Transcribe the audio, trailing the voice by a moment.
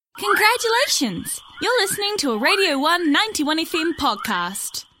Congratulations! You're listening to a Radio 1 91 FM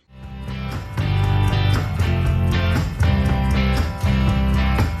podcast.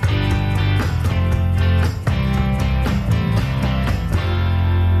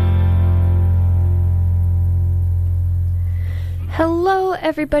 Hello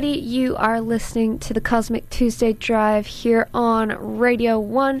everybody, you are listening to the Cosmic Tuesday Drive here on Radio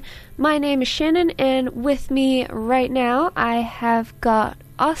 1. My name is Shannon, and with me right now I have got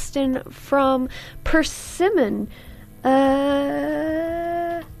Austin from Persimmon.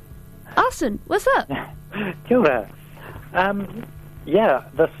 Austin, what's up? Kia ora. I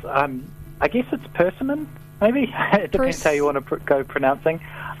guess it's Persimmon, maybe? It depends how you want to go pronouncing.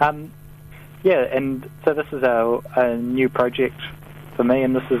 And so this is a new project for me,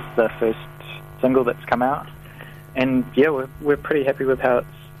 and this is the first single that's come out. And yeah, we're pretty happy with how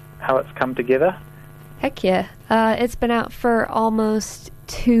it's come together. Heck yeah. It's been out for almost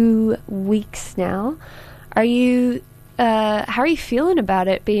 2 weeks now. How are you feeling about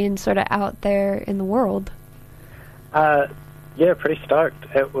it being sort of out there in the world? Yeah, pretty stoked.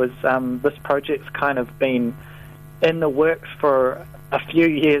 It was, this project's kind of been in the works for a few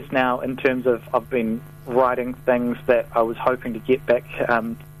years now, in terms of I've been writing things that I was hoping to get back,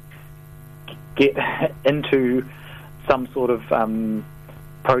 get into some sort of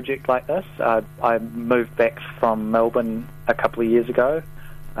project like this. I moved back from Melbourne a couple of years ago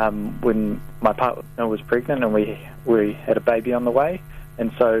when my partner was pregnant and we had a baby on the way.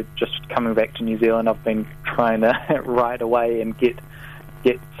 And so just coming back to New Zealand, I've been trying to write away and get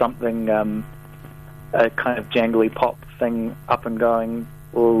something, a kind of jangly pop thing up and going,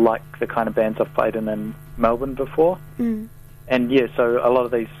 like the kind of bands I've played in Melbourne before. Mm. And yeah, so a lot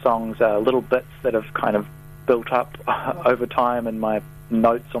of these songs are little bits that have kind of built up over time in my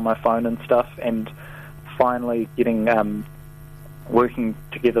notes on my phone and stuff, and finally getting working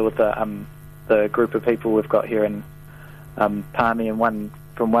together with the group of people we've got here in Palmy and one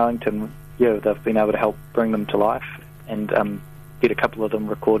from Wellington. Yeah, they've been able to help bring them to life and get a couple of them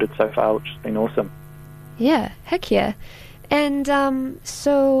recorded so far, which has been awesome. Yeah, heck yeah. And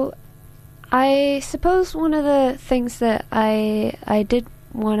so I suppose one of the things that I did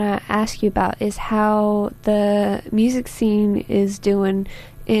want to ask you about is how the music scene is doing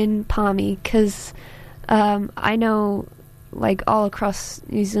in Palmy, because I know, like, all across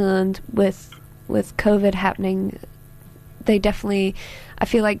New Zealand with COVID happening, they definitely, I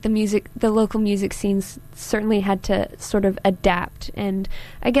feel like the local music scenes certainly had to sort of adapt. And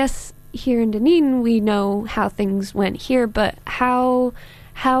I guess here in Dunedin we know how things went here, but how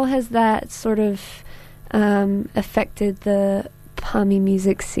has that sort of affected the Palmy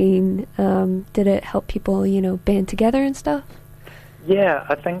music scene? Did it help people, band together and stuff? Yeah,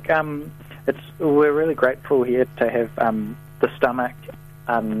 I think we're really grateful here to have the Stomach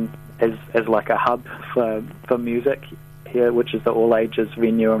as like a hub for music here, which is the all ages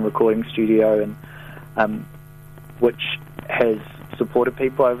venue and recording studio, and which has supported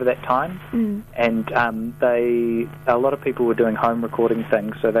people over that time. Mm. And a lot of people were doing home recording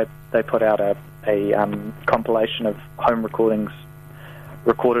things, so they put out a compilation of home recordings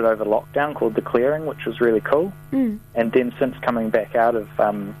recorded over lockdown called The Clearing, which was really cool. Mm. And then since coming back out of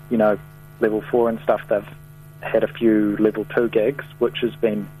level 4 and stuff, they've had a few level 2 gigs, which has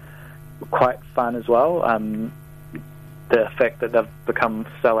been quite fun as well. The fact that they've become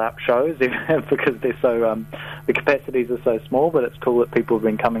sell-out shows because they're so the capacities are so small, but it's cool that people have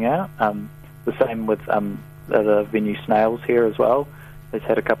been coming out. The same with the venue Snails here as well. It's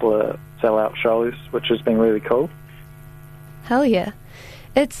had a couple of sell-out shows, which has been really cool. Hell yeah.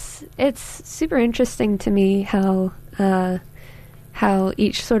 It's super interesting to me how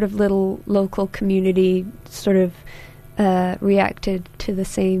each sort of little local community sort of reacted to the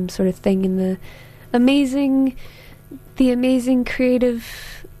same sort of thing, in the amazing creative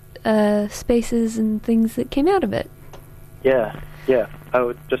spaces and things that came out of it. Yeah. I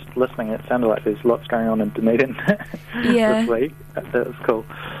was just listening. It sounded like there's lots going on in Dunedin this week. That was cool.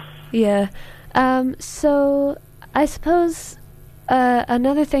 Yeah. So I suppose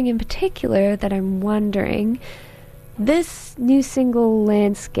another thing in particular that I'm wondering, this new single,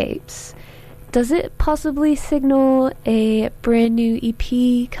 Landscapes, does it possibly signal a brand new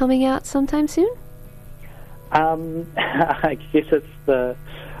EP coming out sometime soon? I guess it's the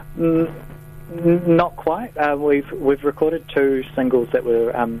not quite. We've recorded 2 singles that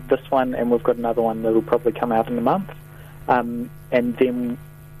were this one, and we've got another one that'll probably come out in a month. And then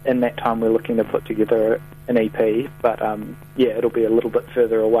in that time we're looking to put together an EP, but it'll be a little bit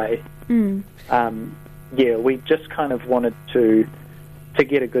further away. Mm. We just kind of wanted to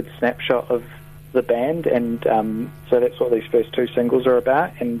get a good snapshot of the band, and so that's what these first two singles are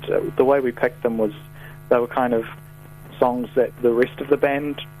about. And the way we picked them was they were kind of songs that the rest of the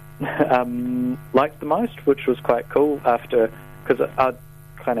band liked the most, which was quite cool because I'd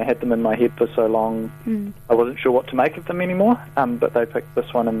kind of had them in my head for so long. I wasn't sure what to make of them anymore, but they picked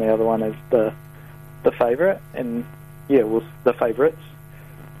this one and the other one as the favourite, and the favourites.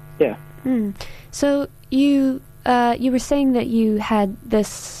 Yeah. So you were saying that you had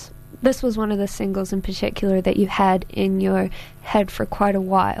this was one of the singles in particular that you had in your head for quite a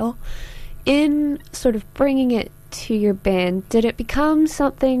while. In sort of bringing it to your band, did it become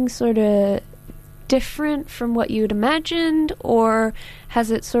something sort of different from what you had imagined, or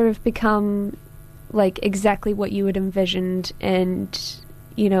has it sort of become like exactly what you had envisioned and,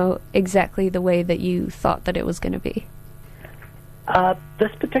 exactly the way that you thought that it was going to be?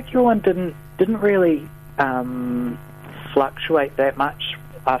 This particular one didn't really fluctuate that much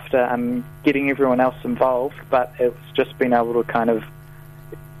after getting everyone else involved, but it's just been able to kind of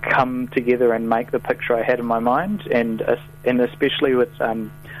come together and make the picture I had in my mind, and especially with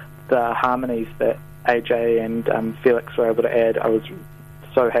the harmonies that AJ and Felix were able to add. I was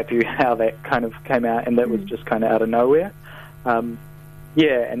so happy how that kind of came out, and that was just kind of out of nowhere. And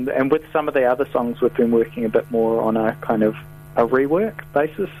with some of the other songs we've been working a bit more on a kind of a rework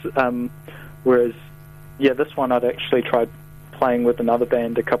basis, whereas this one I'd actually tried playing with another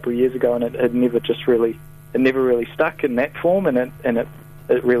band a couple of years ago, and it never really stuck in that form, and it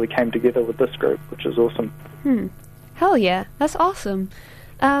really came together with this group, which is awesome. Hell yeah, that's awesome.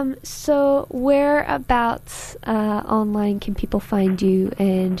 So whereabouts online can people find you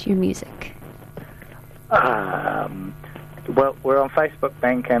and your music? Well, we're on Facebook,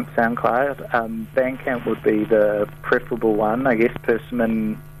 Bandcamp, SoundCloud. Bandcamp would be the preferable one, I guess,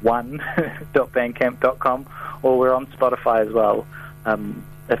 persimmon1.bandcamp.com, or we're on Spotify as well.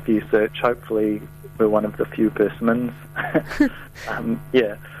 If you search, hopefully we're one of the few Persimmons.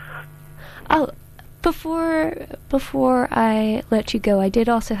 Oh, before I let you go, I did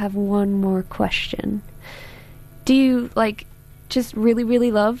also have one more question. Do you, just really,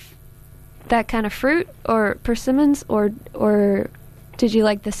 really love that kind of fruit, or persimmons, or did you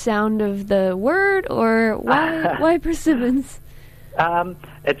like the sound of the word, or why persimmons?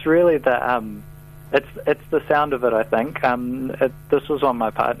 It's really it's the sound of it, I think. This was one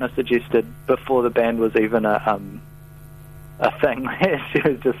my partner suggested before the band was even a thing. She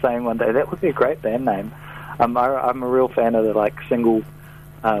was just saying one day, that would be a great band name. I'm a real fan of the single,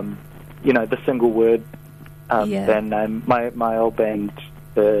 the single word band name. My old band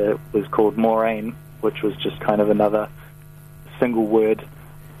was called Maureen, which was just kind of another single word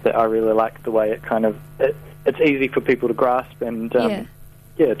that I really liked the way it kind of it's easy for people to grasp and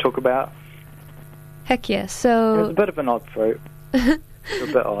talk about. Heck yeah! So it was a bit of an odd fruit, a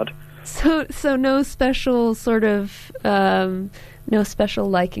bit odd. So no special sort of no special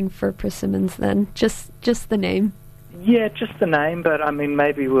liking for persimmons then, just the name. Yeah, just the name. But I mean,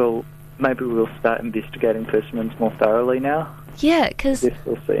 maybe we'll start investigating persimmons more thoroughly now. Yeah, because yes,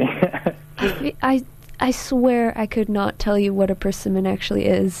 we'll see. I swear I could not tell you what a persimmon actually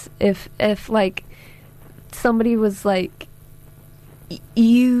is if somebody was like,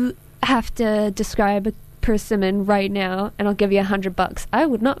 you have to describe a persimmon right now and I'll give you $100. I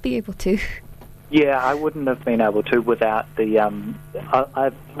would not be able to. Yeah, I wouldn't have been able to without the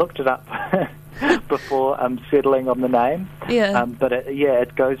I looked it up before settling on the name. Yeah. But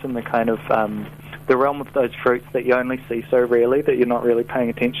it goes in the kind of the realm of those fruits that you only see so rarely, that you're not really paying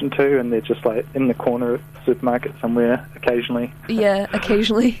attention to, and they're just in the corner of the supermarket somewhere occasionally. Yeah,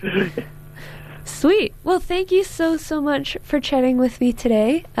 occasionally. Sweet. Well, thank you so much for chatting with me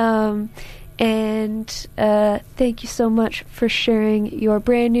today. And thank you so much for sharing your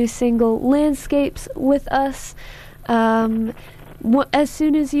brand new single, Landscapes, with us. As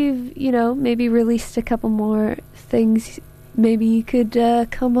soon as you've, maybe released a couple more things, maybe you could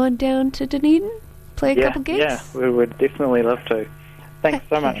come on down to Dunedin, play a couple gigs? Yeah, we would definitely love to. Thanks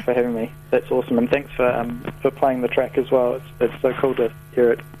so much for having me. That's awesome. And thanks for playing the track as well. It's so cool to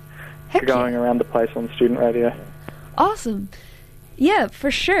hear it going around the place on student radio. Awesome. Yeah,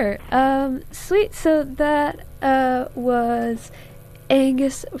 for sure. Sweet. So that was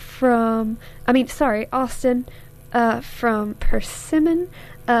Austin from Persimmon.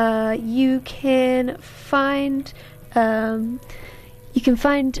 You can find the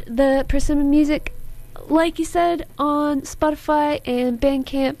Persimmon music, like you said, on Spotify and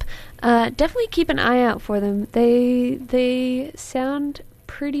Bandcamp. Definitely keep an eye out for them. They sound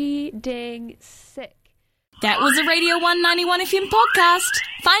pretty dang sick. That was a Radio 191 FM podcast.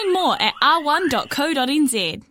 Find more at r1.co.nz.